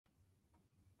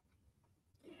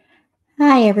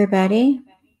Hi, everybody.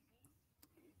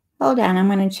 Hold on, I'm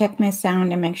going to check my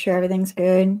sound and make sure everything's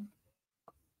good.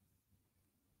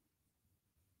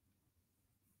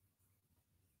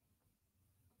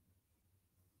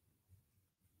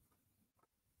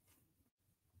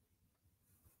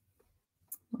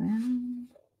 Well,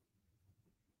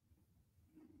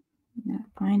 not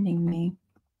finding me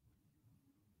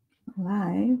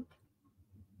live.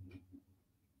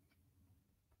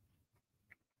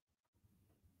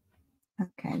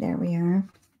 Okay, there we are.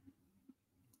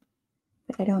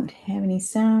 But I don't have any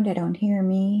sound. I don't hear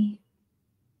me.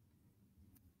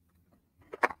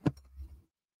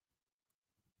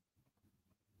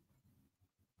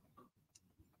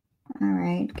 All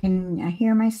right, can I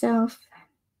hear myself?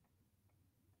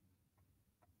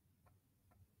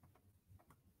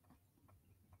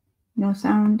 No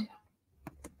sound?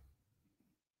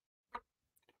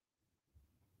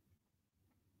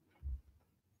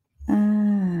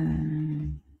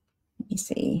 Let me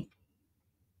see.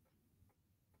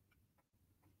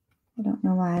 I don't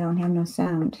know why I don't have no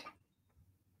sound.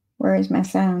 Where is my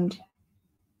sound?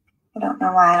 I don't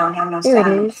know why I don't have no sound.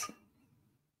 There it is.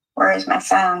 Where is my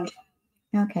sound?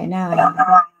 Okay, now I don't know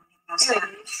why I don't have no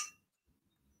sound.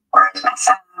 Where is my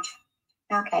sound?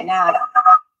 Okay, now I don't know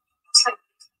why.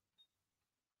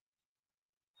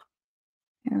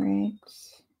 All right.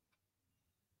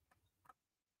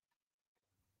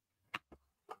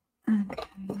 Okay,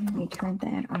 let me turn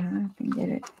that off and get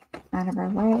it out of our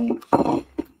way.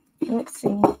 Let's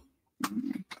see.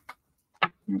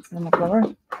 That's on the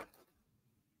floor.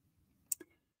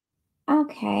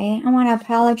 Okay, I want to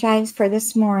apologize for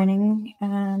this morning.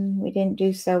 We didn't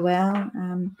do so well.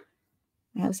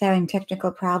 I was having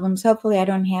technical problems. Hopefully I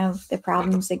don't have the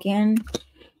problems again.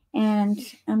 And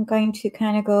I'm going to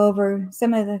kind of go over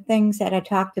some of the things that I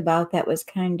talked about that was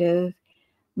kind of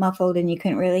muffled and you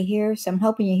couldn't really hear. So I'm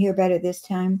hoping you hear better this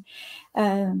time.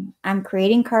 I'm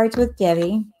creating cards with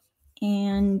Debbie,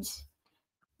 and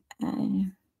my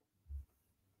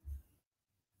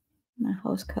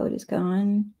host code is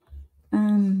gone.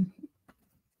 All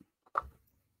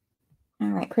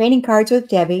right, creating cards with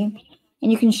Debbie,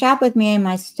 and you can shop with me in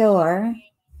my store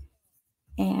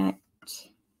at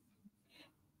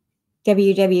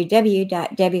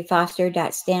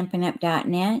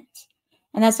www.debbiefoster.stampinup.net,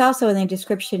 and that's also in the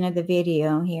description of the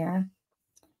video here.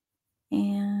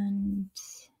 And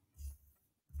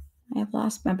I've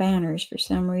lost my banners for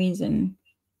some reason.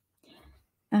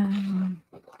 Don't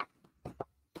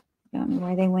know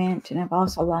where they went, and I've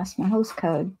also lost my host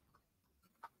code.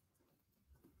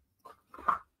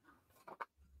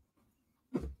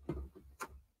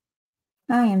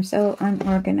 I am so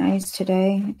unorganized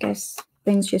today. I guess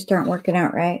things just aren't working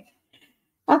out right.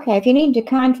 Okay, if you need to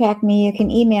contact me, you can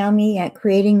email me at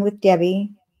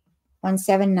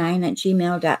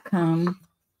creatingwithdebbie179@gmail.com.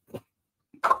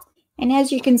 And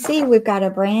as you can see, we've got a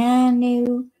brand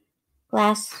new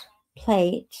glass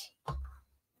plate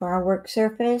for our work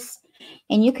surface.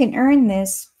 And you can earn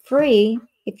this free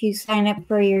if you sign up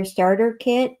for your starter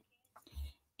kit.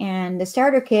 And the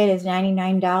starter kit is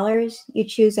 $99. You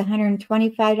choose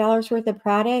 $125 worth of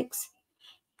products,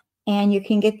 and you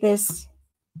can get this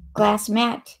glass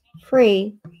mat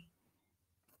free.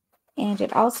 And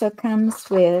it also comes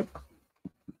with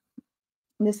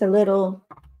this little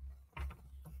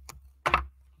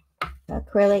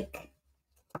acrylic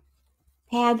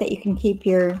pad that you can keep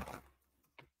your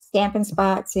Stampin'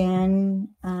 Spots in.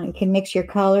 You can mix your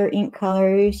ink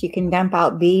colors. You can dump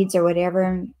out beads or whatever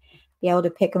and be able to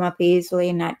pick them up easily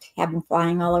and not have them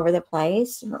flying all over the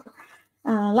place.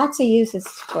 Lots of uses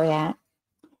for that.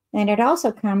 And it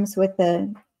also comes with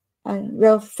a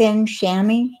real thin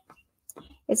chamois.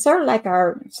 It's sort of like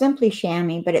our Simply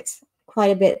chamois, but it's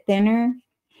quite a bit thinner.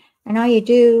 And all you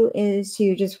do is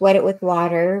you just wet it with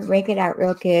water, rake it out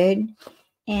real good,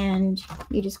 and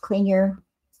you just clean your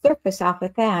surface off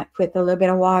with that with a little bit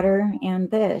of water and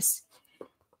this.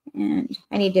 And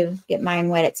I need to get mine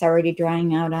wet. It's already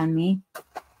drying out on me.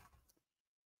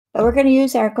 But we're going to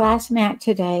use our glass mat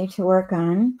today to work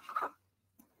on.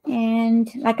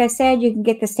 And like I said, you can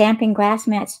get the Stamping Glass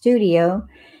Mat Studio.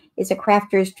 It's a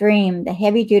crafter's dream. The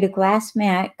heavy-duty glass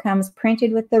mat comes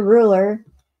printed with the ruler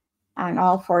on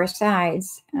all four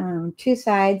sides. 2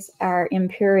 sides are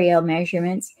imperial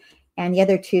measurements, and the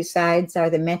other 2 sides are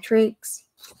the metrics.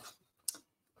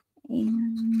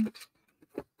 And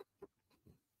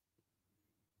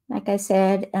like I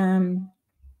said,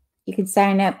 you can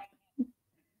sign up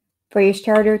for your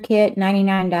starter kit,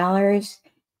 $99.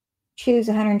 Choose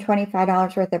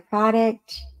 $125 worth of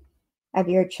product of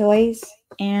your choice,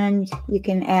 and you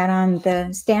can add on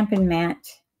the Stampin' Mat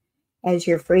as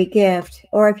your free gift.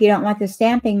 Or if you don't want the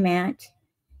stamping mat,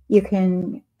 you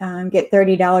can get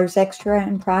 $30 extra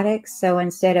in products. So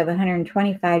instead of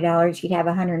 $125, you'd have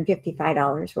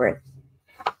 $155 worth.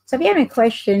 So if you have any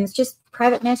questions, just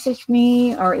private message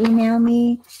me or email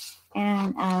me,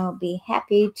 and I'll be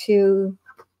happy to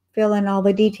fill in all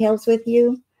the details with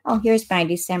you. Oh, here's my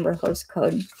December host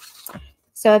code.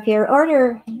 So if your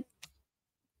order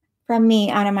from me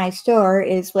out of my store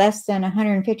is less than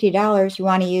 $150, you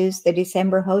want to use the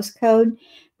December host code,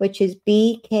 which is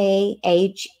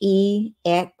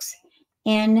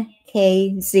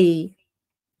BKHEXNKZ.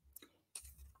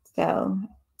 So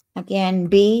again,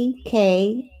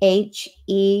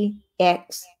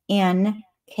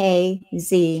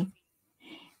 BKHEXNKZ.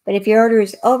 But if your order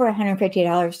is over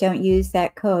 $150, don't use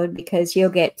that code because you'll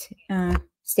get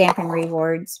stamping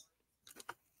rewards.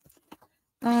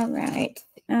 All right.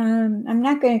 I'm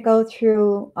not going to go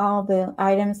through all the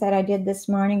items that I did this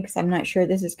morning because I'm not sure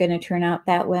this is going to turn out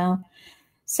that well.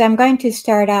 So I'm going to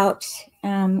start out,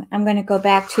 I'm going to go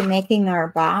back to making our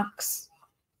box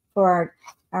for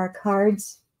our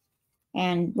cards.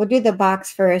 And we'll do the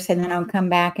box first, and then I'll come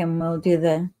back and we'll do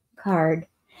the card.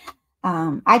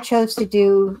 I chose to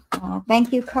do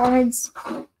thank you cards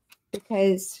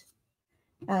because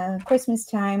Christmas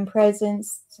time,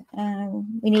 presents,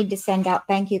 we need to send out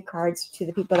thank you cards to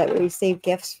the people that we receive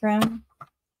gifts from.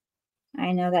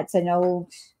 I know that's an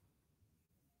old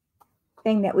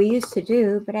thing that we used to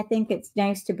do, but I think it's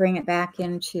nice to bring it back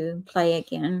into play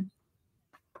again.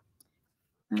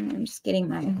 I'm just getting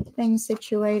my things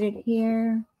situated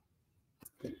here.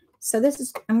 So this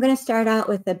is, I'm going to start out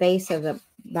with the base of the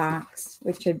box,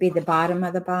 which would be the bottom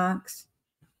of the box.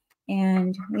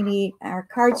 And we need our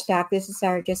cardstock. This is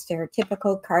just our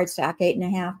typical cardstock,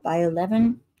 8.5 by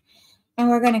 11. And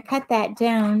we're going to cut that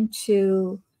down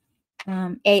to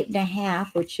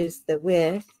 8.5, which is the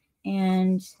width,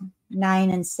 and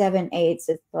 9 7/8 is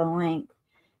the length.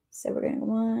 So we're going to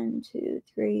 1, 2,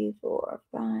 3, 4,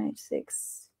 5,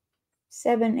 6,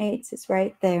 7/8 is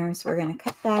right there. So we're going to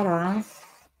cut that off.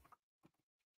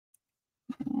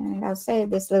 And I'll save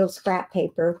this little scrap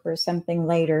paper for something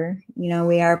later. You know,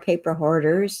 we are paper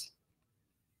hoarders.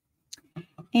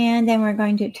 And then we're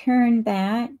going to turn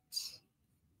that,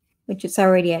 which is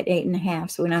already at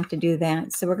 8.5, so we don't have to do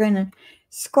that. So we're going to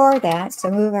score that. So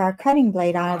move our cutting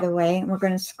blade out of the way, and we're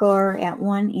going to score at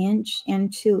 1 inch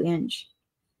and 2 inch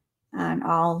on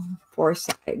all 4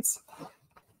 sides.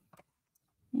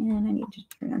 And I need to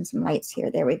turn on some lights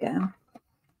here. There we go.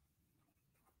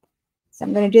 So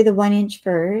I'm going to do the 1 inch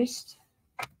first.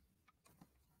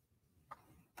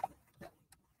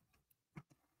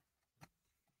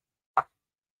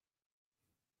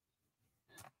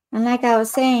 And like I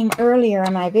was saying earlier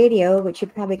in my video, which you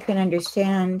probably couldn't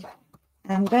understand,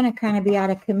 I'm going to kind of be out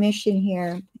of commission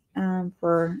here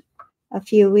for a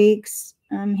few weeks.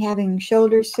 I'm having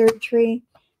shoulder surgery,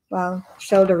 well,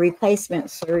 shoulder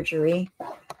replacement surgery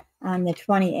on the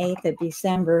 28th of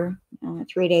December,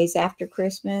 3 days after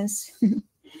Christmas.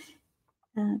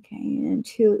 Okay, and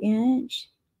 2 inch.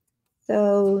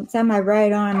 So it's on my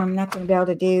right arm. I'm not going to be able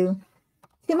to do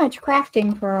too much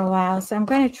crafting for a while. So I'm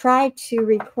going to try to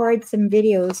record some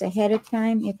videos ahead of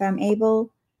time if I'm able.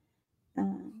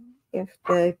 If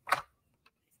I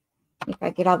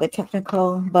get all the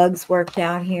technical bugs worked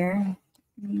out here.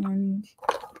 And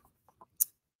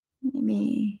let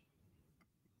me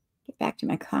get back to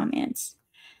my comments.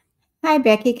 Hi,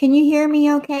 Becky. Can you hear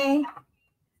me okay?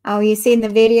 Oh, you seen the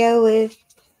video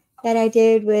that I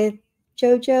did with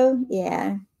JoJo?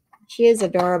 Yeah, she is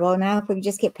adorable. Now if we could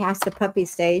just get past the puppy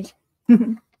stage.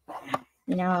 You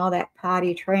know, all that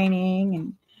potty training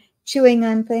and chewing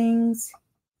on things.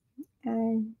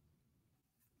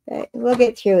 But we'll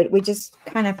get through it. We just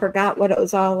kind of forgot what it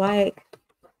was all like.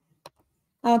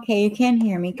 Okay, you can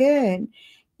hear me. Good.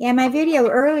 Yeah, my video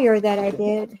earlier that I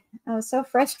did, I was so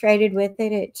frustrated with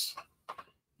it.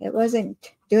 It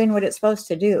wasn't doing what it's supposed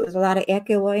to do. It was a lot of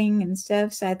echoing and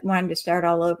stuff, so I wanted to start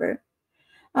all over.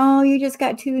 Oh, you just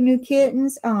got 2 new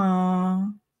kittens? Aw.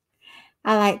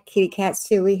 I like kitty cats,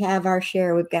 too. We have our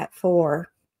share. We've got 4.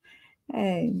 So,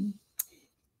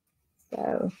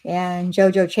 yeah, and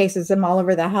JoJo chases them all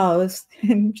over the house.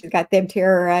 She's got them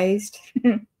terrorized.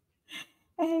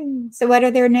 So what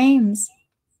are their names?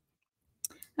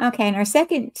 Okay, and our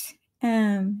second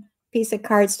piece of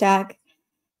cardstock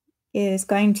is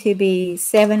going to be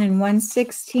 7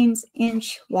 1/16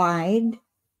 inch wide.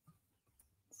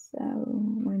 So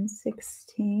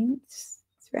 1/16, it's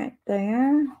right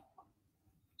there.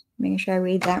 Make sure I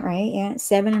read that right. Yeah,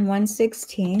 7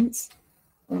 1/16.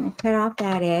 I'm going to cut off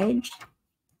that edge.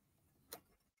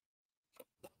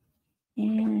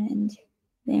 And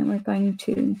Then we're going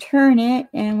to turn it,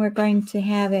 and we're going to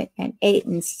have it at 8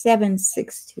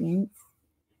 7/16.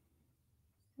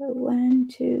 So 1,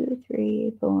 2,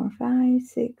 3, 4, 5,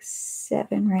 6,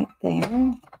 7 right there.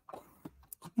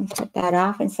 And put that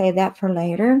off and save that for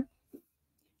later.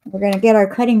 We're going to get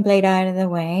our cutting blade out of the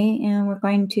way, and we're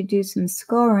going to do some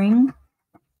scoring.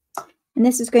 And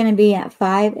this is going to be at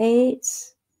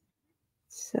 5/8.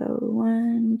 So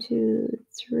 1, 2,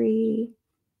 3,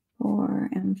 4,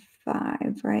 and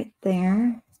 5 right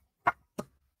there.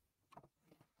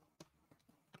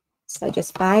 So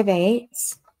just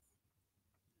 5/8.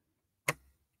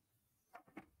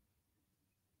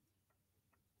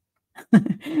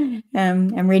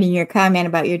 I'm reading your comment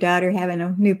about your daughter having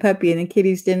a new puppy and the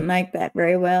kitties didn't like that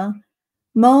very well.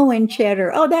 Mo and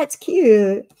Cheddar. Oh, that's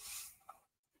cute.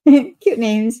 Cute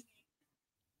names.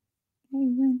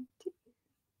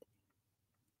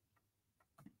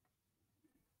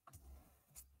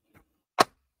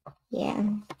 Yeah.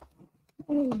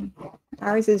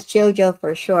 Ours is JoJo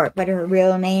for short, but her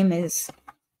real name is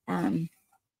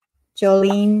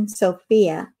Jolene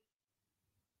Sophia.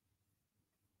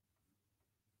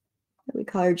 We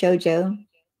call her JoJo.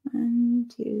 1,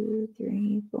 2,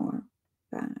 3, 4,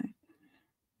 5.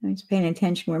 I'm just paying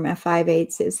attention where my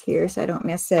 5/8 is here so I don't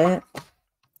miss it. I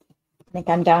think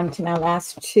I'm down to my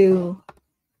last 2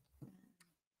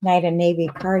 Night and Navy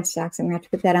cardstocks. I'm going to have to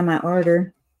put that on my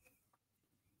order.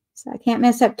 So I can't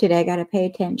mess up today. I got to pay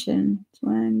attention.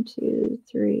 1, 2,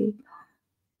 3,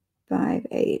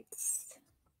 5/8.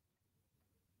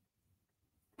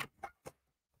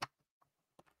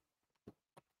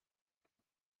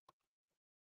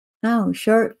 Oh,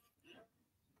 short.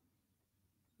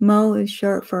 Mo is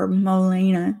short for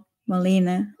Molina.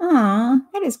 Molina. Aw,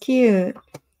 that is cute.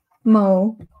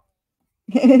 Mo.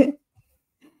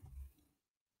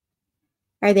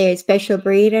 Are they a special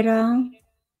breed at all?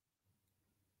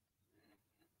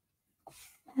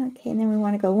 Okay, and then we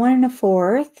want to go 1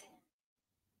 1/4.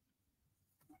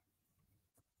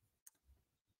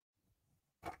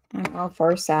 On all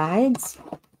 4 sides.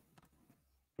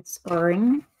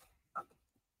 Scoring.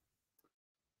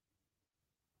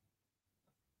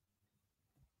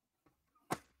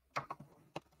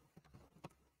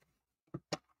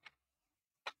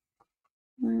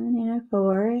 One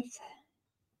 1/4.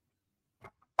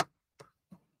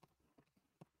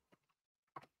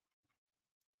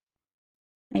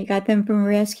 You got them from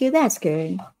rescue? That's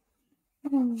good.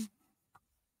 Oh,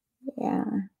 yeah.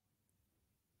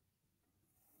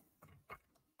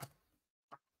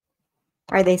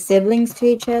 Are they siblings to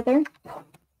each other?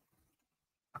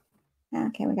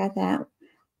 Okay, we got that.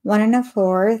 1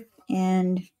 1/4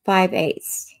 and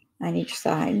 5/8 on each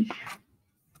side.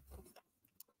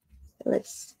 So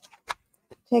let's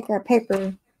take our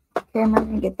paper camera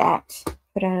and get that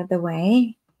put out of the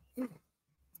way.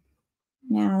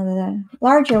 Now the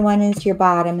larger one is your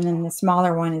bottom and then the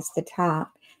smaller one is the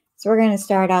top. So we're going to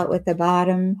start out with the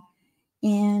bottom,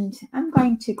 and I'm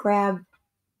going to grab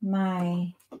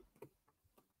my,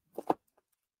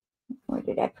 where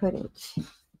did I put it?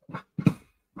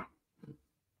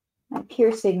 My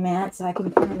piercing mat, so I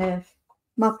can kind of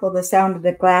muffle the sound of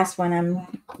the glass when I'm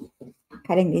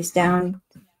cutting these down,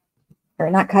 or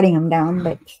not cutting them down,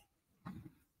 but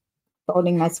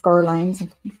folding my score lines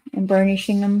and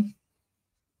burnishing them.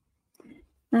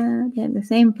 They have the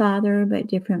same father, but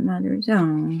different mothers.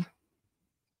 Oh,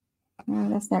 well,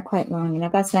 that's not quite long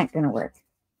enough. That's not going to work.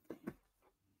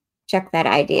 Check that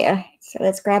idea. So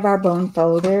let's grab our bone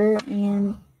folder,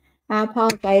 and I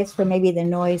apologize for maybe the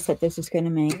noise that this is going to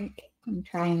make. I'm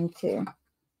trying to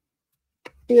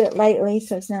do it lightly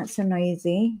so it's not so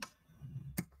noisy.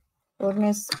 We're going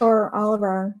to score all of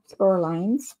our score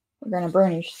lines. We're going to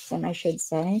burnish them, I should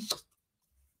say.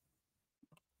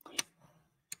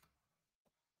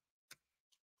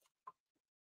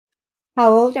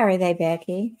 How old are they,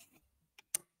 Becky?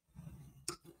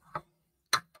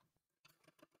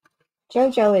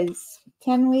 JoJo is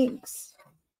 10 weeks.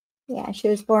 Yeah, she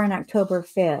was born October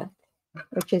 5th,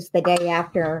 which is the day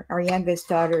after our youngest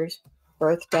daughter's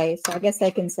birthday. So I guess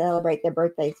they can celebrate their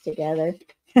birthdays together.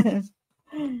 Okay.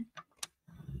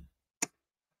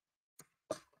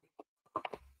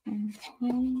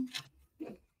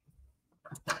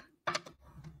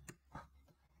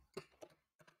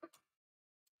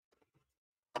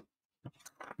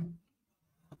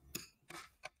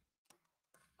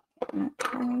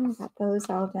 Okay, got those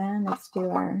all done. Let's do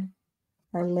our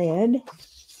lid.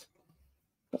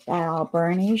 Get that all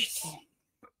burnished.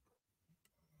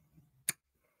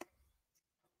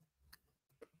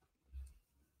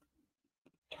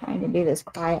 Trying to do this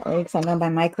quietly because I know my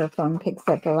microphone picks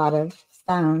up a lot of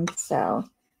sound, so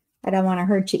I don't want to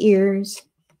hurt your ears.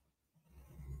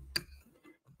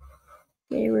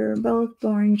 They were both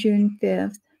born June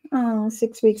 5th. Oh,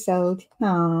 6 weeks old.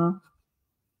 Oh,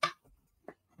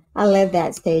 I love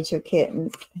that stage of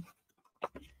kittens.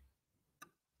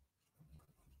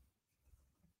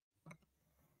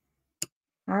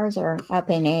 Ours are up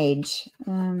in age.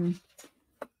 I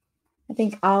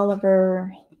think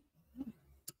Oliver,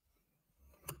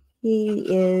 he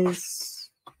is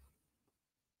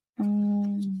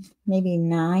maybe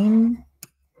 9.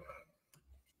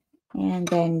 And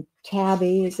then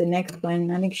Tabby is the next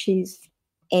one. I think she's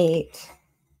 8.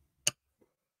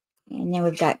 And then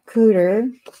we've got Cooter.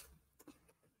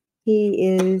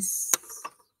 He is,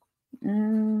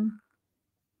 I'm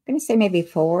going to say maybe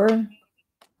 4.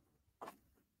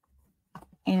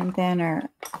 And then our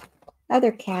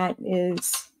other cat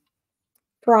is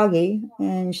Froggy,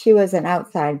 and she was an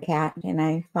outside cat, and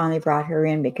I finally brought her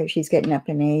in because she's getting up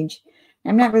in age.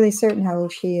 I'm not really certain how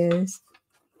old she is.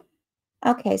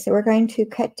 Okay, so we're going to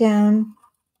cut down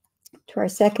to our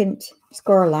second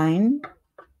score line,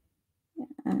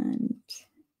 and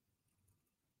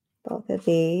both of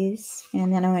these,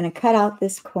 and then I'm going to cut out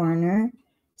this corner.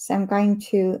 So I'm going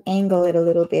to angle it a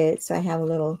little bit so I have a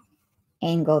little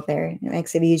angle there. It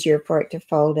makes it easier for it to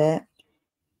fold it.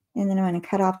 And then I'm going to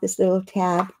cut off this little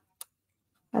tab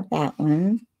of that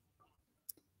one.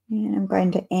 And I'm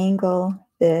going to angle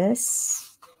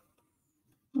this.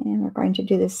 And we're going to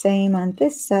do the same on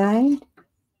this side.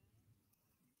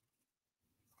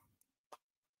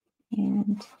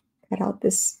 And cut out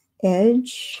this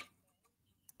edge,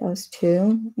 those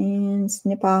two, and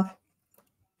snip off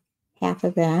half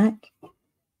of that.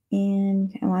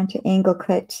 And I want to angle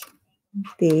cut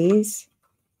these.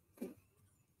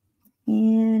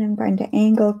 And I'm going to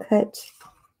angle cut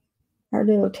our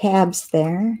little tabs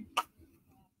there.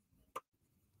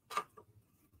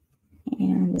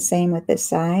 And the same with this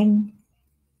side.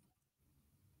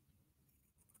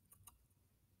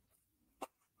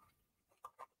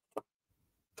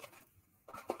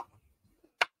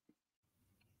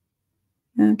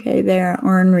 Okay, they're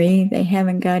ornery. They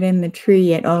haven't got in the tree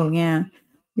yet. Oh, yeah.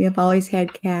 We have always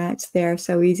had cats. They're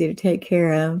so easy to take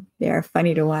care of. They are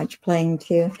funny to watch playing,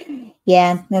 too.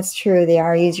 Yeah, that's true. They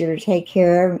are easier to take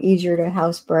care of, easier to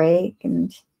housebreak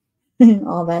and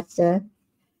all that stuff.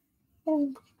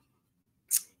 Okay,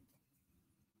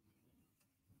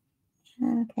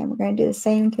 we're going to do the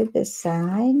same to this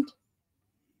side.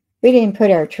 We didn't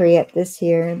put our tree up this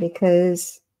year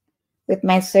because with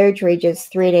my surgery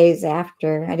just 3 days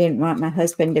after, I didn't want my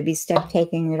husband to be stuck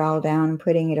taking it all down and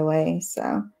putting it away.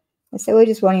 So I said, we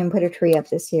just won't even put a tree up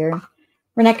this year.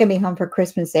 We're not going to be home for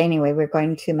Christmas anyway. We're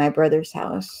going to my brother's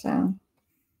house. So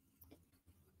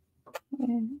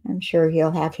yeah, I'm sure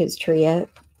he'll have his tree up.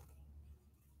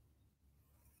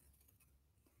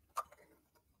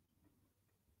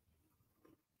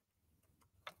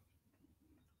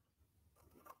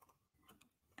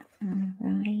 All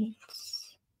right.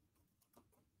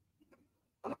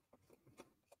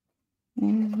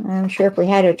 I'm sure if we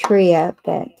had a tree up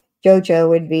that JoJo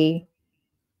would be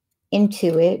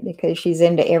into it because she's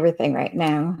into everything right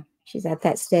now. She's at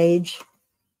that stage.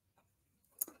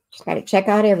 She's got to check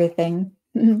out everything.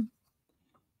 I'm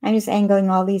just angling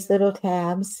all these little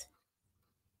tabs.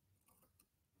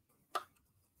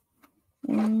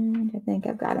 And I think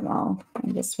I've got them all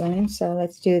on this one. So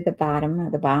let's do the bottom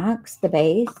of the box, the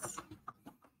base.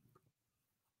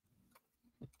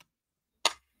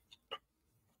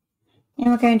 And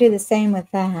we're going to do the same with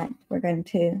that. We're going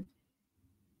to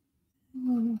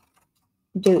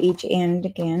do each end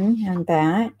again on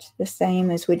that, the same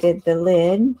as we did the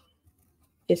lid,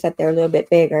 just that they're a little bit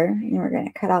bigger. And we're going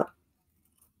to cut out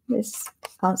this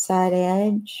outside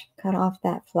edge, cut off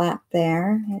that flap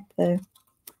there at the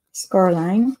score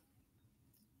line.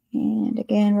 And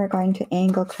again, we're going to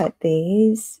angle cut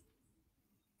these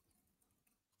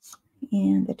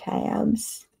and the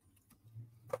tabs.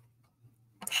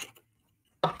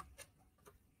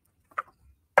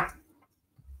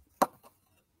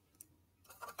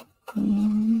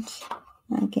 And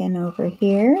again over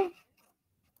here.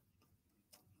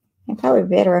 I'm probably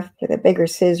better for the bigger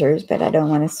scissors, but I don't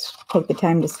want to take the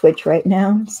time to switch right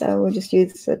now. So we'll just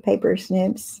use the paper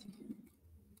snips.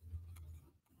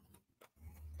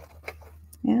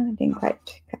 Yeah, I didn't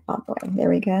quite cut all the way. There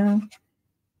we go.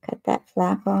 Cut that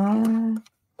flap off. And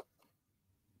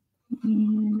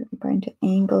I'm going to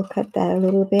angle cut that a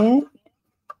little bit.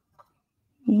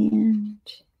 And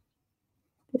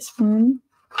this one.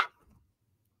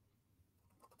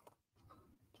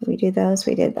 Did we do those?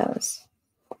 We did those.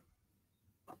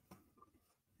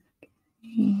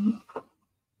 Okay.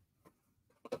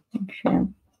 Make sure I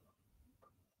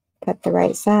cut the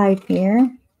right side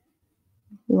here.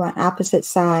 You want opposite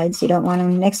sides. You don't want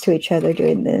them next to each other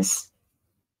doing this.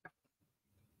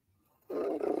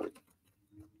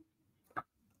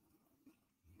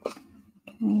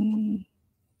 Okay.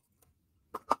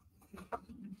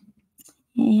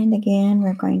 And again,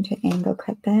 we're going to angle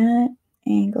cut that,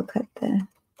 angle cut the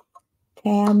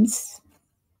tabs.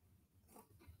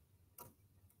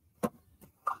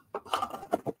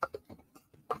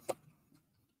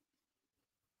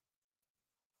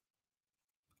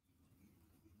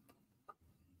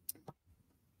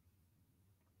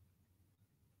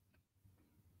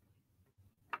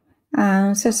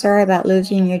 I'm so sorry about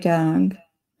losing your dog.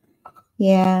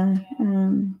 Yeah,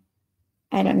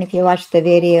 I don't know if you watched the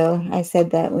video. I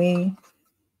said that we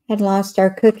had lost our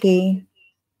Cookie.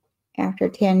 After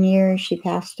 10 years, she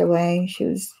passed away.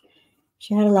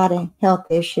 She had a lot of health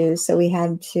issues, so we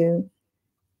had to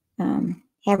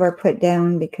have her put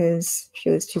down because she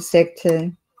was too sick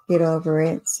to get over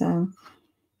it. So,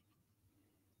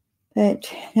 but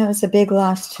that was a big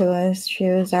loss to us. She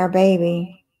was our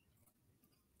baby,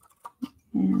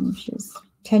 and she was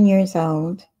 10 years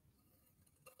old.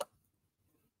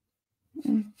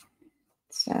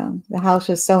 So the house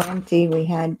was so empty, we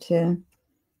had to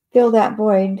fill that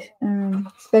void,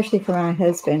 especially for my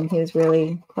husband. He was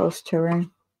really close to her.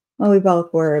 Well, we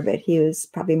both were, but he was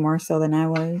probably more so than I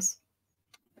was.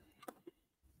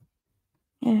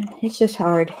 Yeah, it's just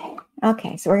hard.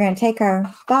 Okay, so we're going to take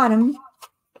our bottom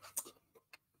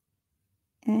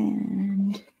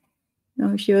and,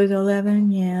 oh, she was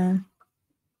 11, yeah.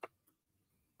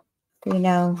 We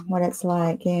know what it's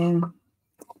like, yeah.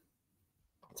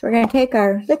 So we're going to take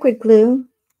our liquid glue.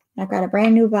 I've got a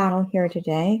brand new bottle here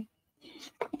today.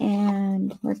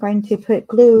 And we're going to put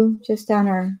glue just on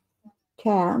our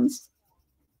tabs.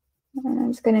 And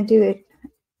I'm just going to do it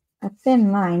a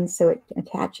thin line so it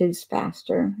attaches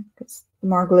faster, because the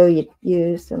more glue you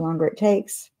use, the longer it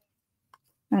takes.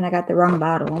 And I got the wrong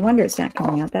bottle. I wonder it's not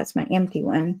coming out. That's my empty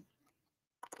one.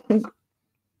 Okay.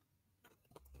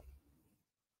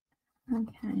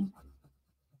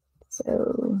 So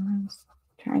I'm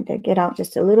trying to get out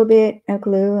just a little bit of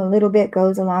glue. A little bit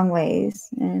goes a long ways.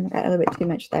 And I got a little bit too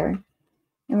much there.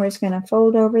 And we're just going to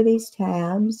fold over these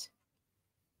tabs.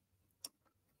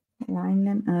 Line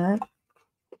them up.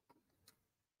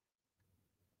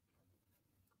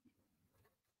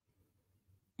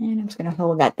 And I'm just going to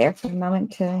hold that there for a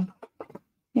moment to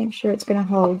make sure it's going to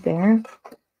hold there.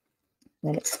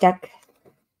 Let it stuck.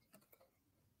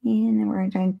 And then we're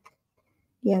going to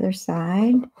the other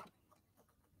side.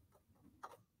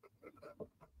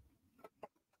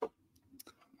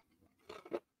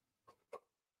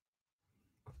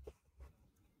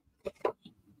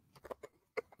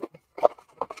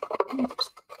 Oops.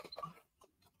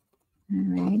 All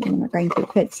right, and we're going to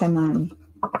put some on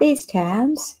these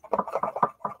tabs.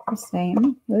 The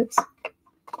same. Oops. A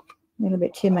little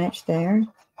bit too much there.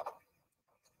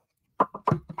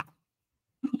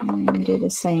 And do the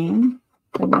same.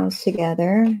 Put those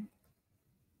together.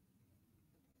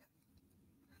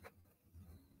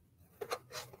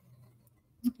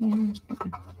 And,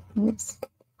 oops.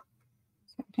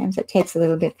 Sometimes it takes a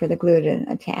little bit for the glue to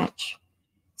attach,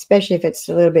 especially if it's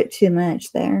a little bit too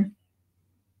much there.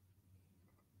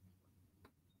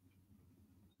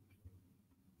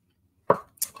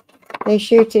 They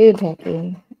sure do,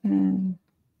 Becky.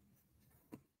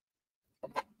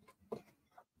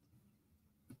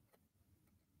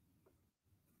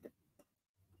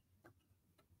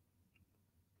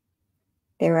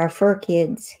 They're our fur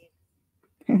kids.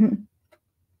 Okay,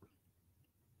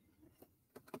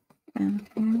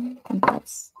 and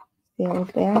that's filled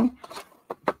there. And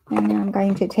I'm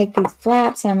going to take these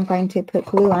flaps and I'm going to put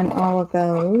glue on all of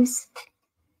those.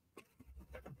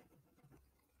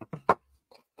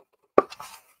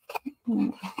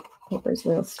 Paper's a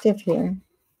little stiff here.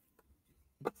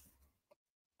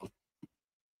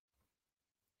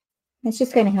 It's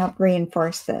just going to help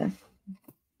reinforce the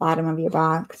bottom of your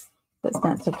box so it's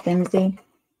not so flimsy.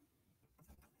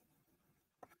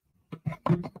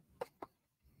 And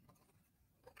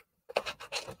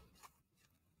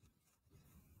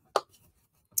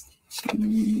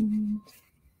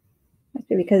must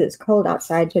be because it's cold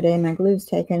outside today. My glue's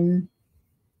taken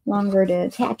longer to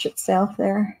attach itself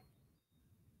there.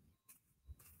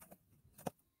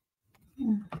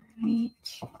 All right.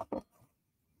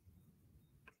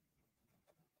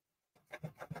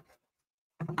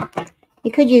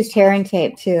 You could use tearing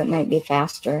tape too. It might be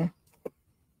faster.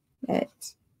 But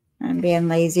I'm being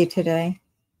lazy today.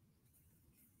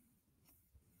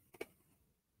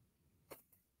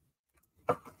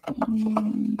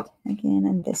 And again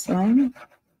on this one.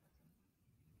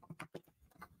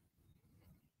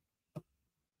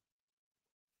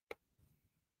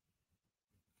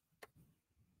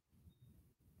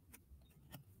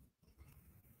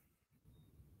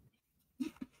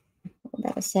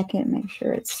 a second, make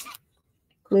sure it's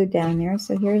glued down there.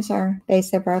 So here's our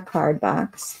base of our card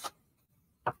box.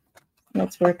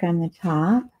 Let's work on the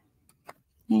top.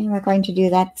 And we're going to do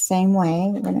that the same way.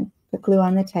 We're going to put glue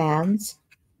on the tabs.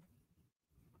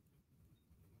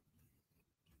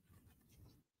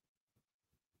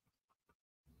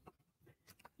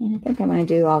 And I think I'm going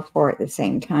to do all four at the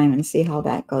same time and see how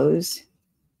that goes.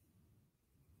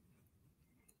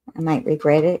 I might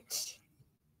regret it.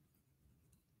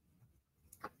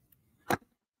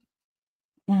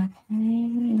 Okay,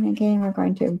 and again, we're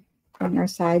going to bring our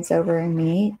sides over and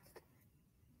meet.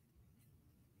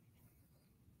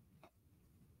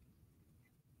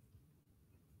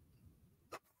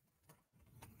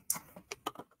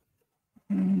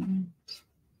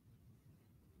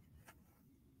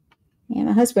 Yeah,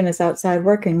 my husband is outside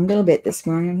working a little bit this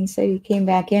morning. He said he came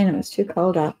back in. It was too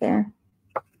cold out there.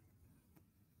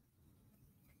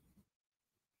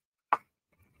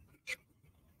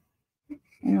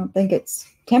 I don't think it's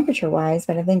temperature-wise,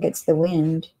 but I think it's the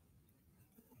wind.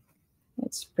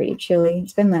 It's pretty chilly.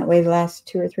 It's been that way the last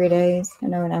 2 or 3 days. I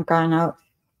know when I've gone out,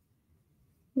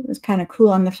 it was kind of cool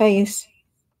on the face.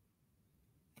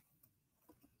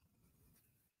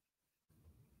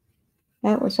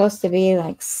 That was supposed to be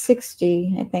like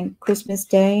 60, I think, Christmas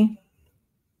Day.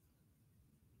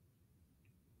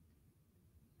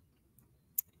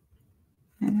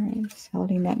 All right, just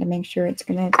holding that to make sure it's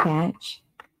going to attach.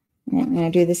 And I'm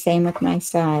going to do the same with my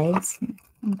sides.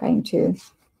 I'm going to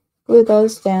glue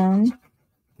those down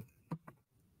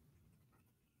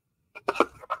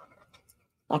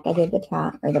like I did the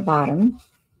top or the bottom.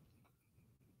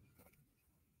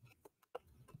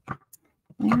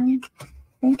 I'm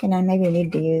thinking I maybe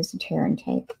need to use the tear and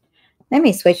tape. Let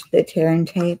me switch to the tear and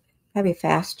tape. That'd be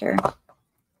faster.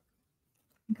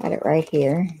 Got it right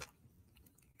here.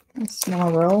 A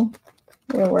small roll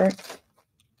will work.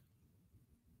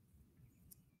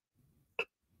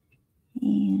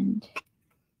 And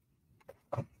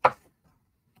put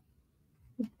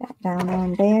that down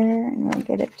on there, and we'll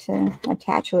get it to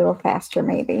attach a little faster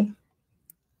maybe.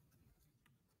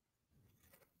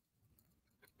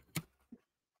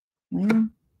 Well,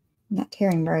 not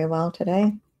tearing very well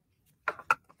today.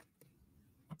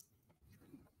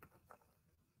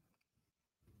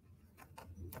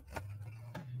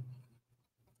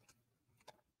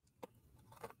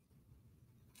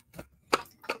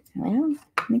 Well,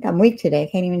 I think I'm weak today.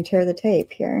 Can't even tear the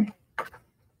tape here.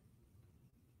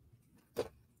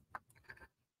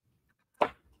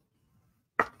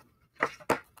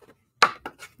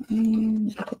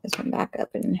 And put this one back up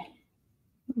and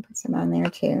put some on there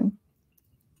too.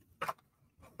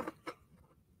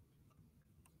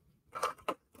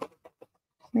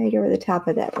 Right over the top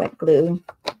of that wet glue.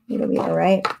 It'll be all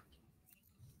right.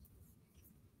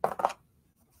 All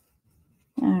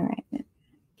right.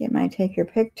 Get my take your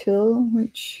pick tool,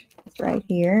 which is right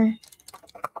here.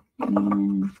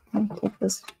 And I'll take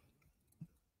those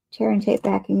tear and tape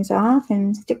backings off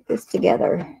and stick this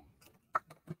together.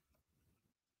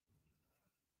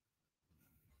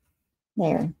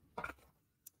 There.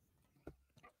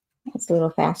 That's a little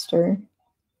faster.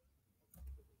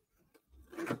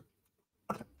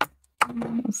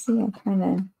 Let's see, I kind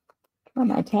of tore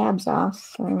my tabs off,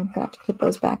 so I've got to put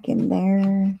those back in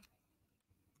there.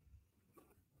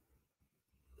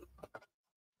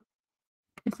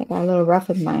 Looks like I got a little rough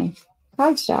with my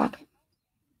cardstock.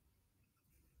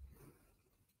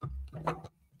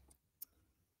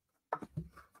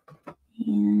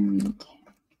 And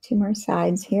 2 more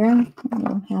sides here, and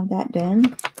we'll have that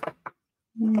done.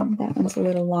 And that one's a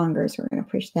little longer, so we're going to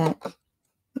push that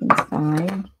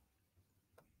inside.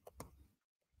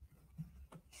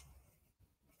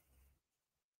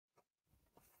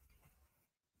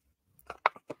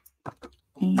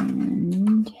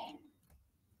 And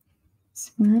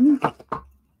this one.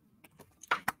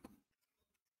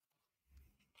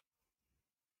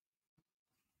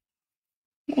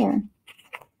 There.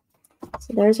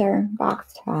 So there's our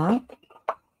box top.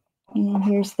 And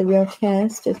here's the real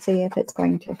test to see if it's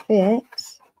going to fit.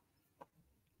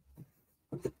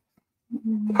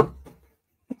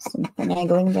 Some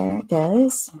finagling there, it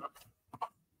does.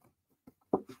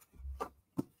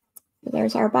 So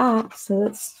there's our box. So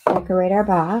let's decorate our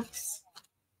box.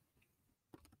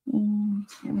 And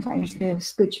I'm going to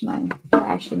scooch my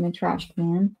trash in the trash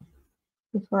can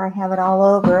before I have it all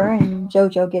over and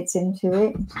JoJo gets into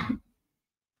it.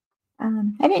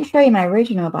 I didn't show you my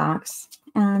original box.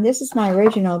 This is my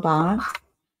original box.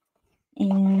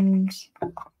 And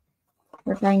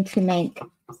we're going to make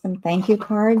some thank you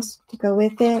cards to go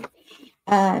with it.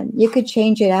 You could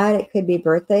change it out. It could be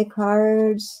birthday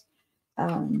cards.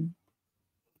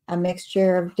 I a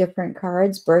mixture of different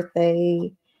cards: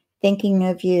 birthday, thinking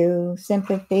of you,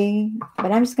 sympathy.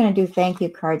 But I'm just going to do thank you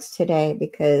cards today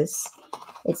because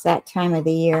it's that time of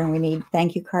the year and we need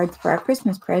thank you cards for our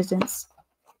Christmas presents.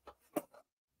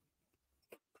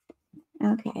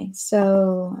 Okay,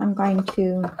 so I'm going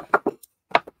to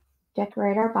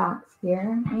decorate our box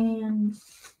here, and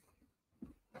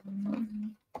I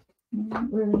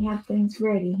don't really have things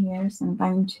ready here, so I'm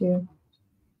going to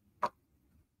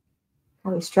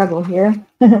probably struggle here.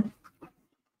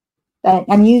 But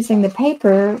I'm using the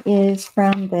paper is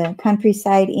from the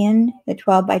Countryside Inn, the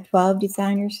 12 by 12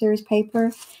 designer series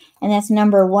paper, and that's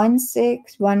number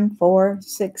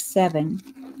 161467.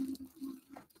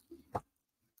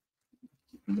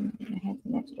 I have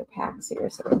some extra packs here,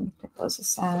 so I'm going to put those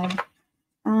aside.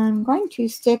 I'm going to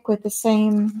stick with the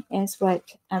same as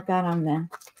what I've got on the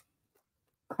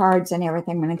cards and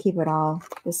everything. I'm going to keep it all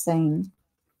the same.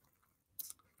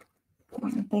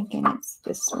 I'm thinking it's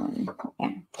this one.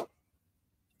 Yeah.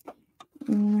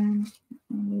 And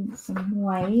I need some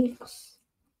white.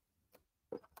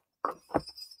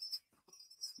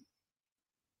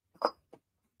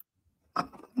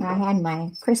 I had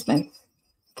my Christmas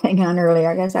thing on earlier.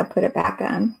 I guess I'll put it back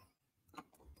on.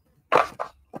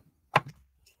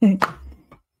 Be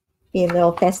a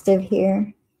little festive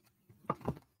here.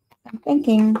 I'm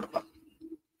thinking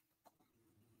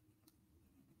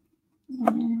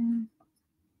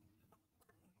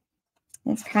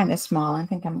it's kind of small. I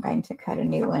think I'm going to cut a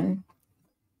new one.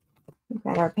 We've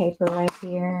got our paper right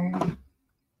here.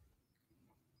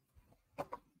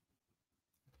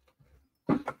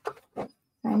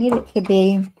 I need it to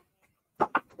be,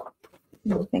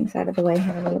 move things out of the way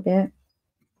here a little bit.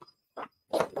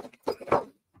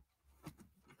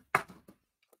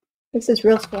 This is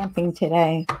real stamping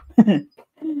today.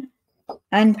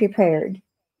 Unprepared.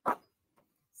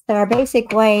 So our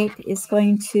basic weight is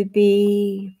going to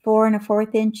be 4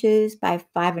 1/4 inches by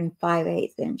 5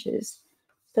 5/8 inches.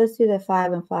 So let's do the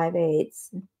 5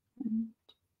 5/8.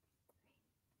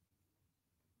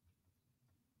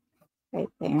 Right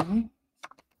there. I'm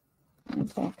going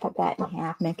to cut that in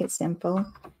half, make it simple.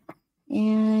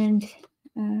 And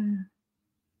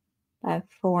by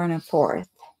 4 1/4.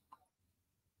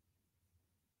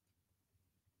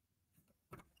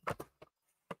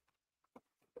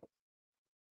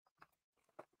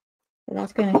 So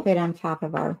that's going to fit on top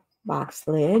of our box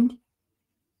lid.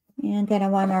 And then I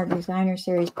want our designer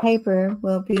series paper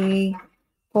will be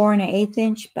 4 1/8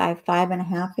 inch by 5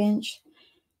 1/2 inch.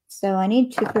 So I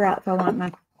need to figure out if I want my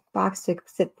box to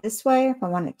sit this way or if I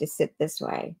want it to sit this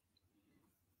way.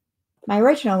 My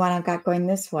original one I've got going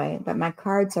this way, but my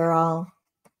cards are all,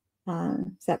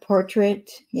 is that portrait?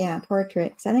 Yeah,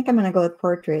 portrait. So I think I'm going to go with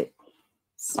portrait.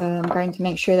 So I'm going to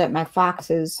make sure that my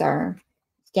foxes are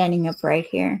standing up right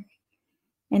here.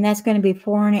 And that's going to be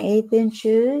 4 1/8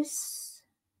 inches.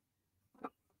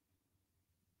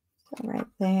 So right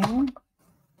there.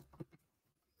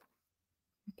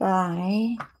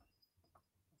 By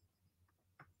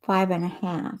 5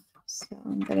 1/2. So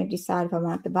I'm going to decide if I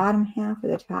want the bottom half or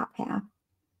the top half.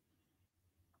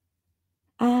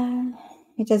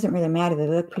 It doesn't really matter. They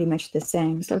look pretty much the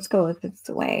same. So let's go with this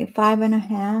way. 5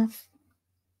 1/2.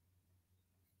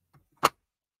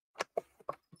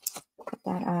 Cut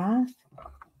that off.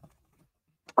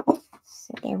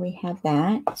 So there we have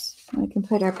that. We can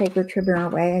put our paper trimmer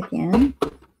away again.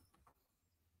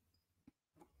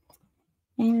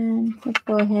 And let's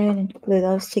go ahead and glue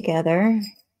those together.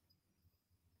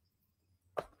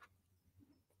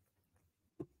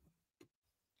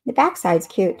 The back side's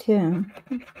cute too.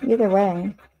 Either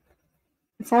way.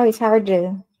 It's always hard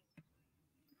to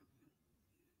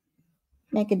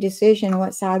make a decision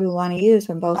what side we want to use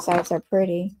when both sides are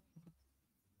pretty.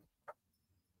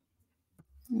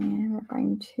 And we're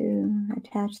going to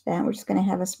attach that. We're just going to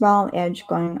have a small edge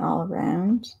going all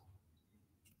around.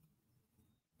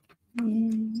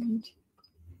 And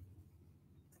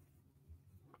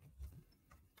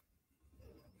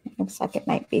it looks like it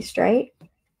might be straight.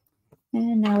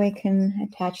 And now we can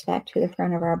attach that to the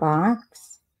front of our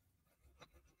box.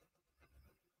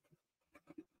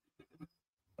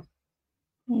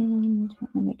 And I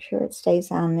want to make sure it stays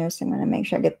on there, so I'm going to make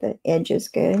sure I get the edges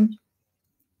good.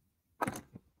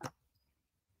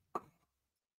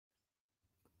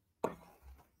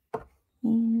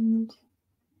 And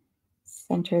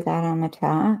center that on the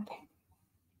top.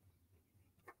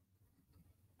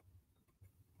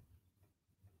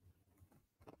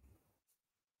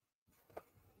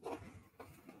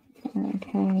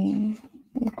 Okay, I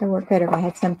have to work better if I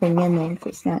had something in there, if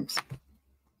it's not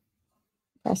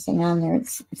pressing on there.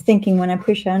 It's thinking when I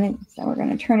push on it. So we're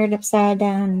going to turn it upside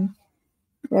down and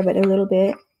rub it a little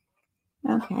bit.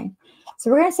 Okay,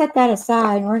 so we're going to set that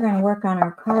aside and we're going to work on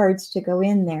our cards to go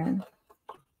in there.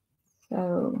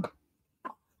 So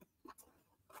let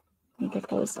me get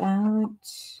those out.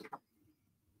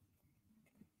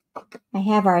 I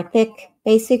have our thick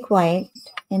basic white,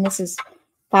 and this is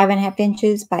 5.5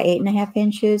 inches by 8.5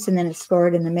 inches, and then it's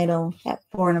scored in the middle at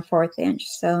 4 1/4 inch.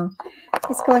 So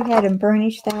let's go ahead and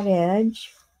burnish that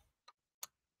edge.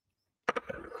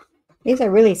 These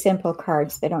are really simple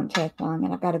cards. They don't take long,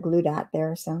 and I've got a glue dot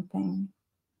there or something.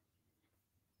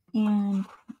 And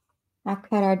I've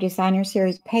cut our designer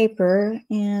series paper,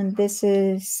 and this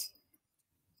is,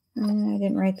 I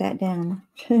didn't write that down,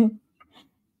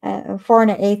 4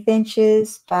 1/8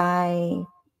 inches by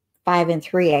 5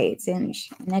 3/8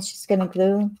 inch. And that's just going to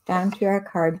glue down to our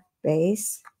card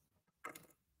base.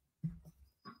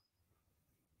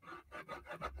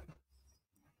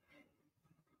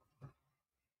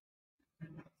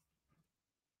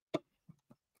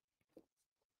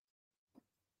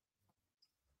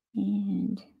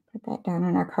 And put that down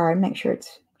on our card, make sure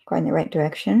it's going the right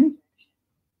direction.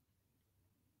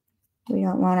 We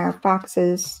don't want our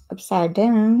boxes upside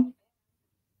down.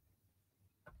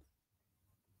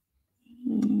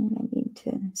 And I need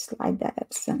to slide that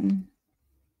up some.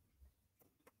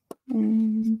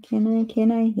 And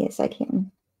can I? Yes, I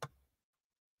can.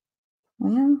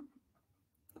 Well,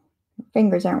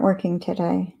 fingers aren't working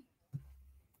today.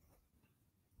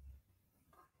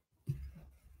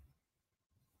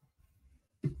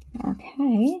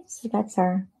 Okay, so that's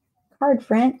our card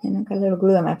front, and I've got a little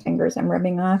glue on my fingers I'm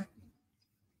rubbing off.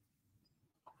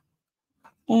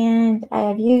 And I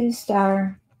have used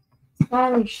our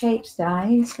Smiley Shapes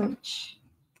dies, which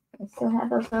I still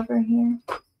have those over here.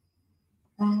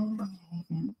 I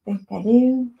don't think I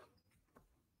do.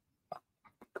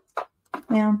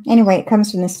 Well, anyway, it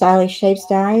comes from the Stylish Shapes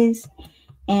dies,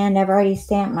 and I've already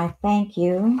stamped my thank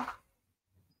you.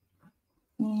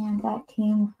 And that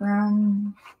came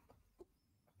from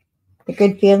the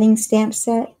Good Feeling stamp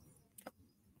set.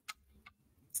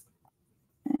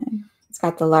 It's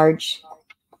got the large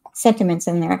sentiments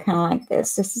in there, kind of like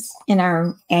this. This is in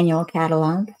our annual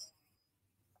catalog.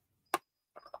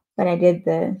 But I did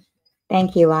the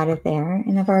thank you out of there,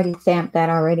 and I've already stamped that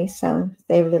already, so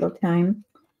save a little time.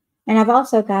 And I've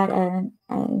also got a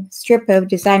strip of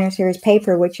designer series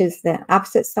paper, which is the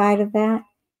opposite side of that.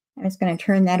 I'm just going to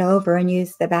turn that over and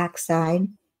use the back side.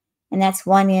 And that's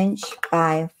 1 inch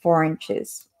by 4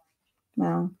 inches.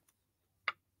 Well,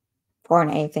 4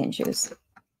 1/8 inches.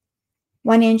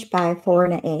 1 inch by 4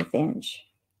 1/8 inch.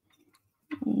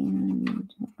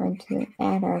 And we're going to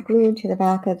add our glue to the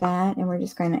back of that, and we're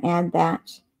just going to add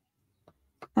that.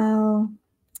 Oh,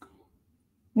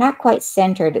 not quite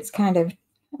centered. It's kind of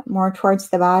more towards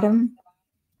the bottom.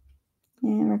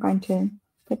 And we're going to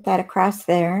put that across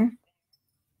there.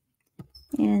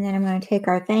 And then I'm going to take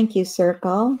our thank you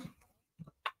circle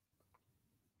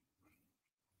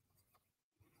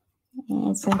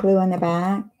and some glue on the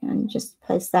back, and just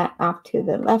place that off to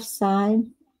the left side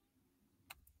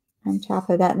on top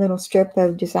of that little strip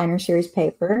of designer series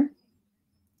paper.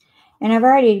 And I've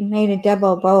already made a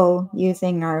double bow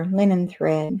using our linen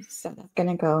thread, so that's going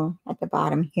to go at the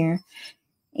bottom here.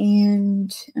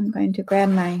 And I'm going to grab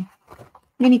my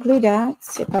mini glue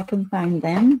dots, if I can find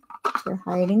them. They're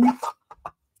hiding.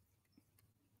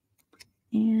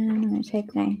 And I'm going to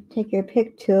take your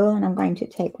pick tool, and I'm going to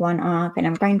take one off, and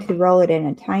I'm going to roll it in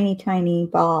a tiny, tiny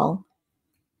ball,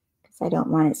 because I don't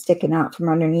want it sticking out from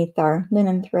underneath our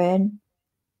linen thread.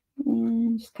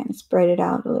 And just kind of spread it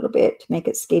out a little bit to make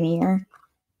it skinnier.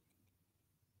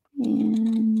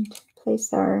 And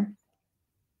place our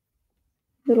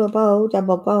little bow,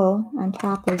 double bow, on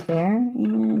top of there,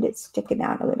 and it's sticking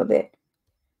out a little bit.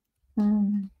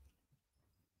 There,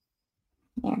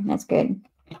 that's good.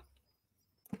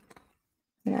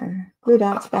 Put our glue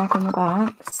dots back in the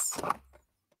box.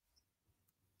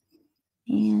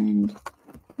 And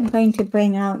I'm going to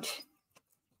bring out,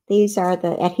 these are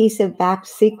the adhesive back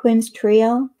sequins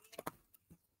trio.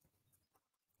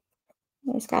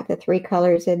 It's got the 3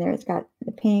 colors in there. It's got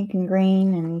the pink and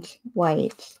green and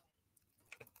white.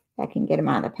 I can get them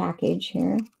out of the package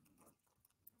here.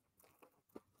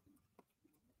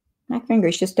 My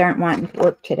fingers just aren't wanting to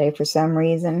work today for some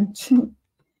reason. So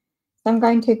I'm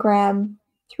going to grab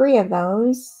 3 of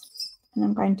those, and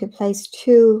I'm going to place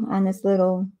 2 on this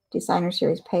little designer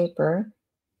series paper.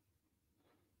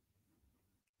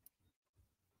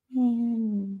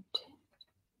 And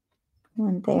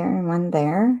one there and one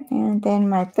there. And then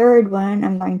my third one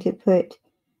I'm going to put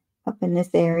up in this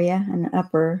area in the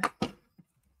upper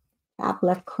top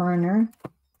left corner.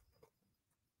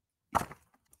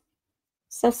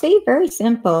 So see, very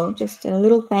simple, just a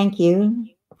little thank you.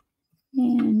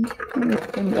 And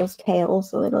trim those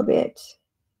tails a little bit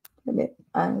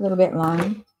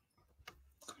long.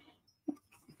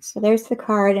 So there's the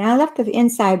card. And I left the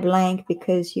inside blank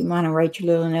because you want to write your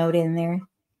little note in there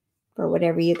for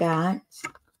whatever you got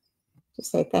to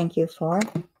say thank you for.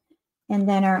 And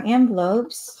then our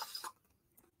envelopes.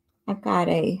 I've got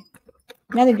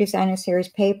another designer series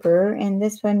paper, and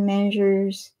this one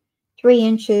measures 3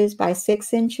 inches by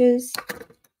 6 inches.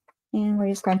 And we're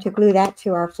just going to glue that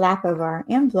to our flap of our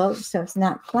envelope so it's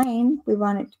not plain. We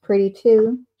want it pretty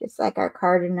too, just like our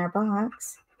card in our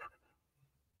box.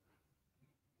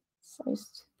 So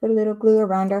just put a little glue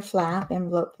around our flap,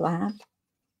 envelope flap.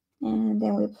 And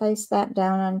then we place that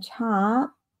down on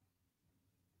top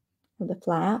of the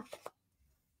flap.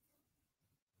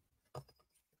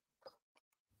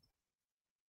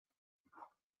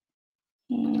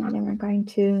 And then we're going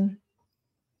to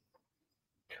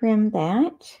trim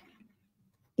that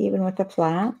even with the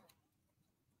flap.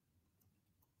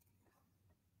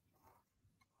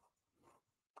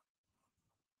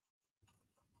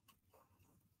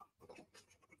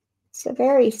 So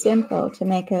very simple to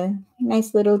make a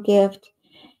nice little gift.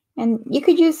 And you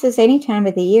could use this any time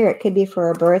of the year. It could be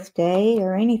for a birthday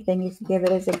or anything. You could give it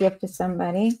as a gift to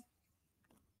somebody.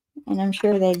 And I'm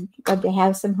sure they'd love to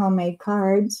have some homemade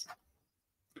cards.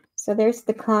 So there's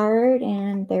the card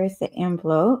and there's the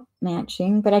envelope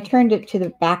matching. But I turned it to the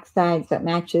back side so it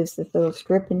matches this little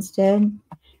strip instead.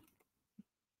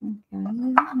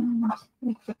 Okay.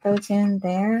 Put those in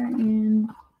there. And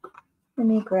let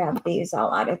me grab these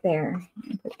all out of there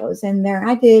and put those in there.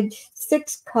 I did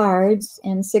 6 cards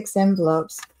and 6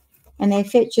 envelopes, and they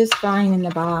fit just fine in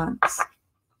the box.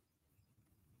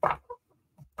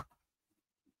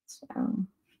 So,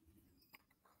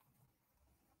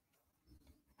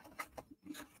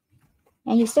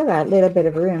 and you still got a little bit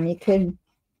of room. You could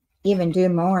even do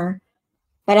more.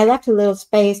 But I left a little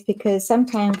space because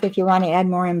sometimes if you want to add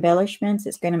more embellishments,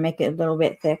 it's going to make it a little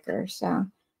bit thicker. So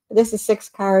this is 6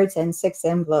 cards and 6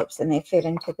 envelopes, and they fit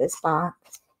into this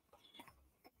box.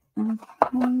 Okay.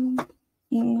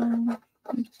 And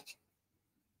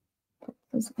put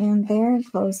this in there,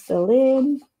 close the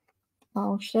lid,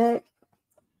 all shut.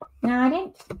 Now I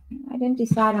didn't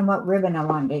decide on what ribbon I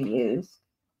wanted to use.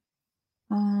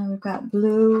 We've got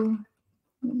blue.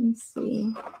 Let me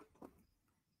see.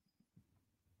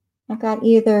 I've got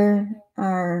either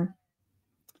our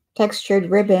textured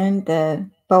ribbon, the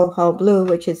boho blue,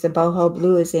 which is the boho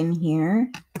blue is in here.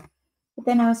 But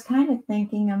then I was kind of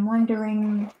thinking, I'm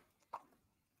wondering,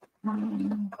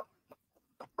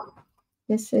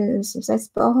 is this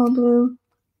boho blue?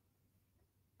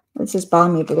 This is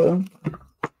balmy blue.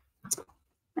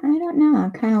 I don't know. I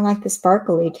kind of like the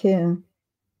sparkly too.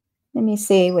 Let me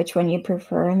see which one you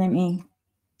prefer. Let me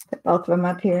put both of them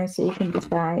up here so you can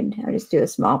decide. I'll just do a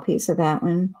small piece of that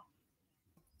one.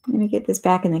 Let me get this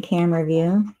back in the camera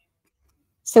view.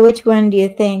 So which one do you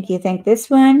think? You think this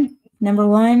one, number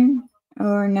 1,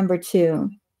 or number 2?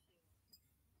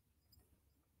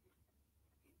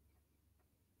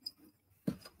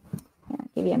 I'll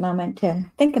give you a moment to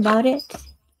think about it.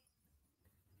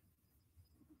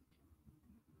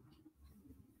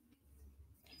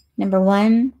 Number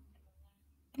 1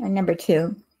 or number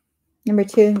 2? Number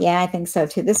 2? Yeah, I think so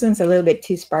too. This one's a little bit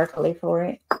too sparkly for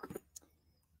it.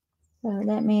 So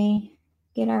let me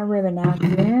get our ribbon out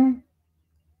here.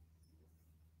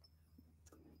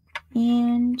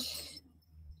 And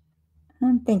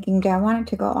I'm thinking, do I want it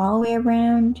to go all the way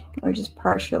around or just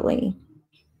partially?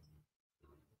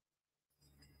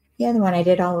 The other one I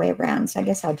did all the way around, so I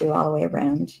guess I'll do all the way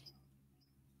around.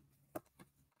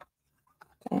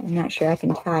 I'm not sure I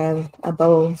can tie a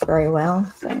bow very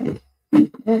well, so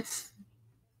that's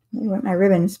with my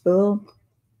ribbon spool.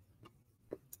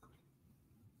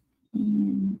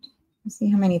 And let's see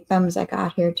how many thumbs I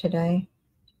got here today.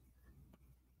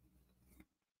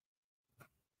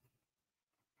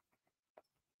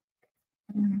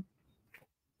 I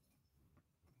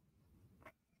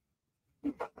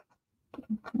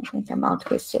think I'm all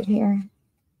twisted here.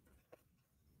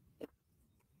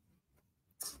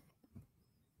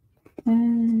 Let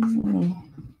me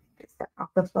get that off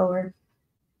the floor.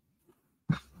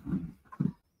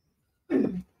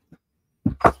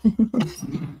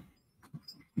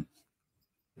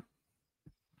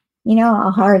 You know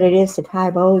how hard it is to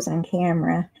tie bows on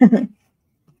camera. All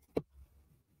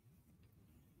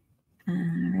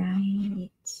right.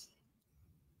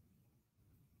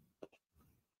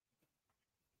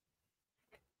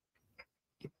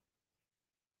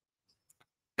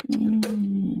 And let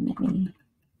me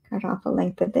cut off a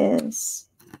length of this.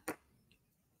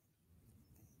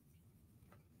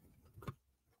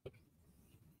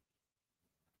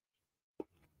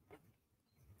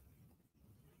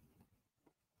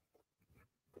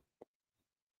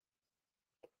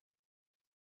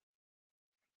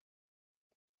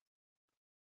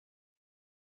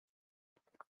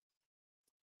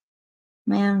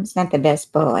 Well, it's not the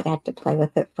best bow. I'd have to play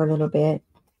with it for a little bit.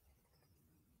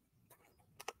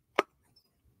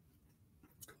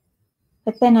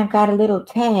 But then I've got a little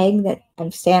tag that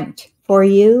I've stamped for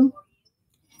you.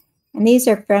 And these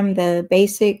are from the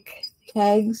basic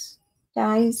tags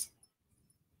dies.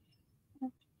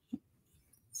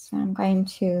 So I'm going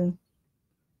to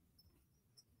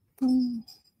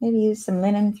maybe use some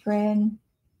linen thread.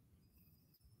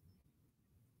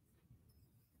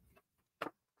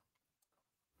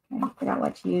 I forgot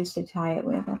what to use to tie it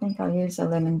with. I think I'll use a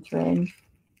linen thread.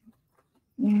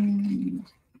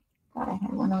 Thought I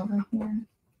had one over here.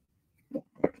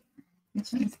 Yeah,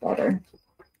 this one's better.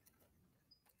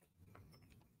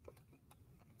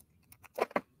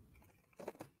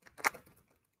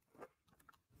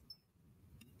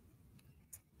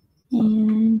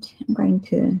 And I'm going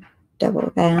to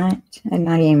double that. I'm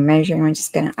not even measuring. I'm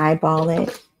just going to eyeball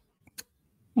it.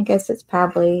 I guess it's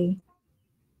probably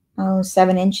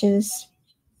 7 inches.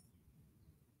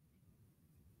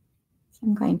 So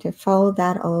I'm going to fold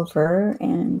that over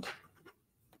and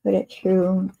put it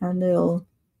through our little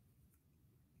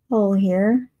hole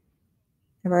here.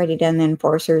 I've already done the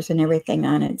enforcers and everything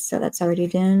on it, so that's already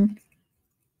done.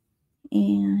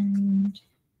 And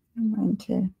I'm going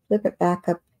to flip it back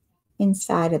up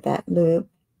inside of that loop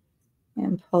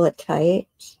and pull it tight.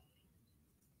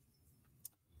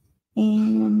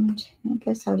 And I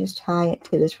guess I'll just tie it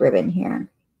to this ribbon here.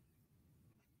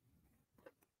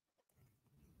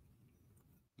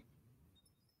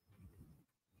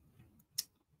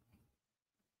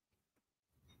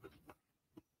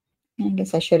 I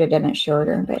guess I should have done it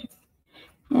shorter, but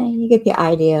you get the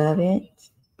idea of it.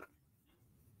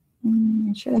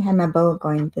 I should have had my bow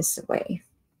going this way.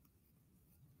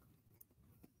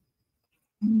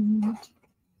 And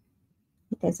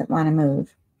it doesn't want to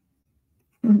move.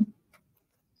 And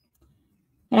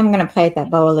I'm going to play with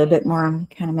that bow a little bit more and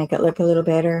kind of make it look a little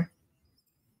better.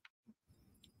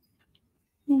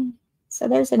 So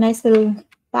there's a nice little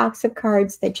box of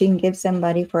cards that you can give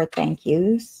somebody for thank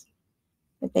yous.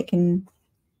 That they can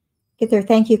get their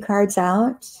thank you cards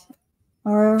out.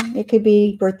 Or it could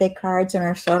be birthday cards, or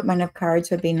an assortment of cards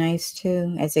would be nice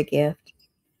too as a gift.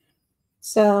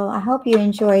 So I hope you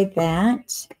enjoyed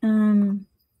that. I'm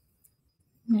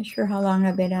not sure how long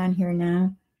I've been on here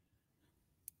now.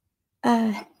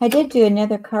 I did do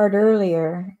another card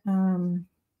earlier.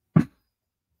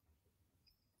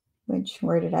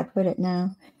 Where did I put it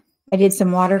now? I did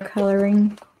some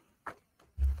watercoloring.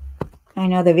 I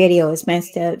know the video is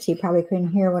messed up, so you probably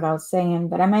couldn't hear what I was saying,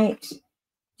 but I might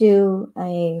do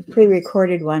a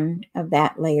pre-recorded one of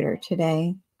that later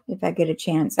today. If I get a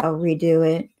chance, I'll redo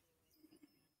it.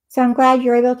 So I'm glad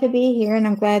you're able to be here, and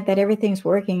I'm glad that everything's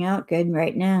working out good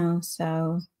right now.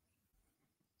 So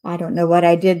I don't know what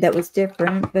I did that was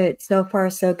different, but so far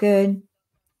so good.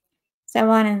 So I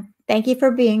want to thank you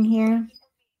for being here.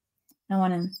 I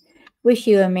want to wish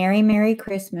you a Merry, Merry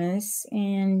Christmas.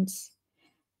 And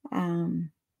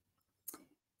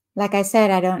like I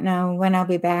said, I don't know when I'll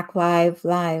be back live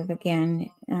again.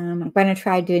 I'm going to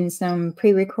try doing some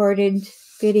pre-recorded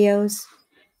videos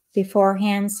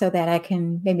beforehand so that I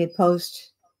can maybe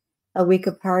post a week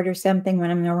apart or something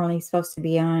when I'm normally supposed to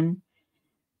be on.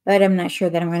 But I'm not sure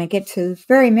that I'm going to get to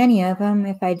very many of them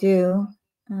if I do.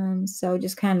 So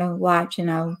just kind of watch,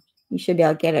 and you should be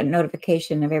able to get a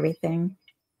notification of everything.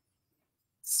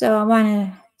 So I want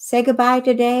to say goodbye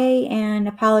today and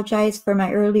apologize for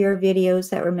my earlier videos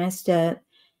that were messed up.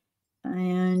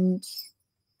 And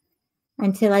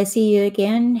until I see you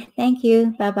again, thank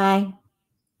you. Bye-bye.